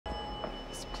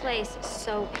place is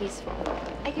so peaceful.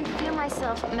 I can feel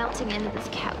myself melting into this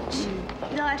couch.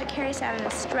 They'll have to carry us out in a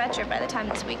stretcher by the time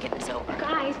this weekend is over.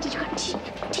 Guys, did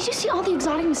you see all the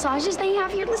exotic massages they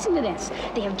have here? Listen to this.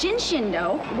 They have Jin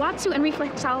Shindo, Watsu, and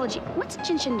reflexology. What's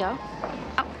Jin Shindo?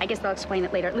 Oh, I guess they'll explain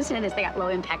it later. Listen to this. They got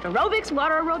low-impact aerobics,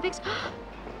 water aerobics,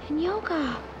 and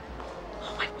yoga.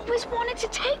 Oh, I've always wanted to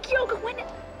take yoga when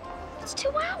it's 2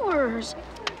 hours.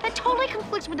 That totally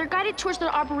conflicts with their guided tours to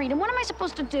the Arboretum. What am I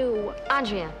supposed to do?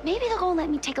 Andrea. Maybe they'll go and let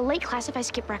me take a late class if I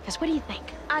skip breakfast. What do you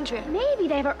think? Andrea. Maybe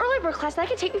they have an early bird class that I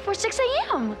can take before 6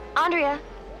 a.m. Andrea.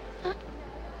 Huh?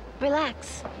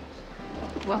 Relax.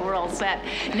 Well, we're all set.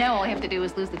 Now all I have to do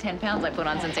is lose the 10 pounds I put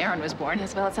on since Aaron was born.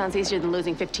 Yes, well, it sounds easier than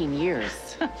losing 15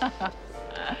 years.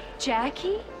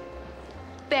 Jackie?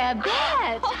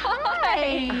 Babette!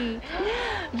 Hi!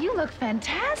 You look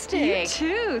fantastic. You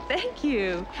too, thank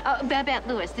you. Babette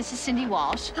Lewis, this is Cindy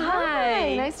Walsh.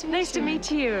 Hi. Nice to meet you. Nice to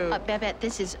meet you. Babette,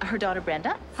 this is her daughter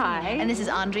Brenda. Hi. And this is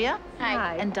Andrea.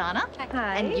 Hi. And Donna.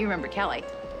 Hi. And you remember Kelly.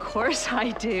 Of course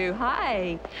I do.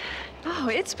 Hi. Oh,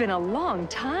 it's been a long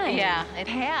time. Yeah, it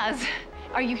has.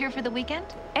 Are you here for the weekend?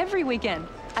 Every weekend.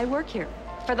 I work here.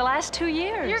 For the last 2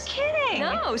 years. You're kidding.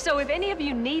 No, so if any of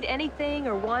you need anything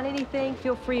or want anything,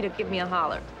 feel free to give me a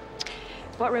holler.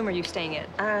 What room are you staying in?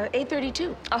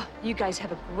 832. Oh, you guys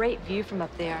have a great view from up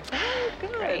there. Oh,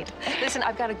 good. Great. Listen,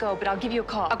 I've got to go, but I'll give you a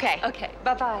call. Okay. Okay,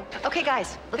 bye-bye. Okay,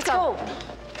 guys, let's go.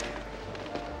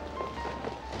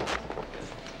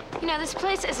 You know, this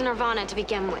place is nirvana to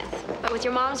begin with. But with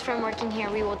your mom's friend working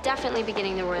here, we will definitely be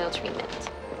getting the royal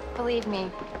treatment. Believe me,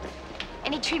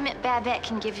 any treatment Babette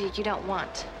can give you, you don't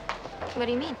want. What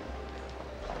do you mean?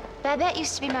 Babette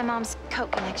used to be my mom's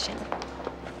coat connection.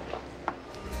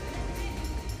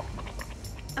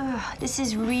 Ugh, this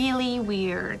is really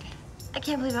weird. I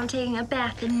can't believe I'm taking a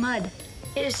bath in mud.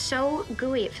 It is so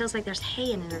gooey, it feels like there's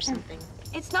hay in it or something.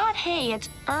 It's not hay, it's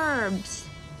herbs.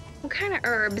 What kind of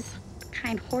herbs? What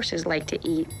kind horses like to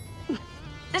eat?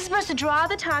 This is supposed to draw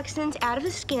the toxins out of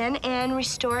the skin and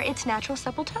restore its natural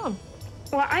supple tone.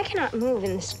 Well, I cannot move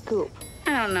in this goop.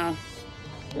 I don't know.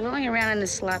 Rolling around in the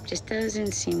slop just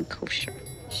doesn't seem kosher.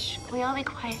 Shh, can we all be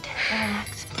quiet?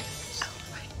 Relax.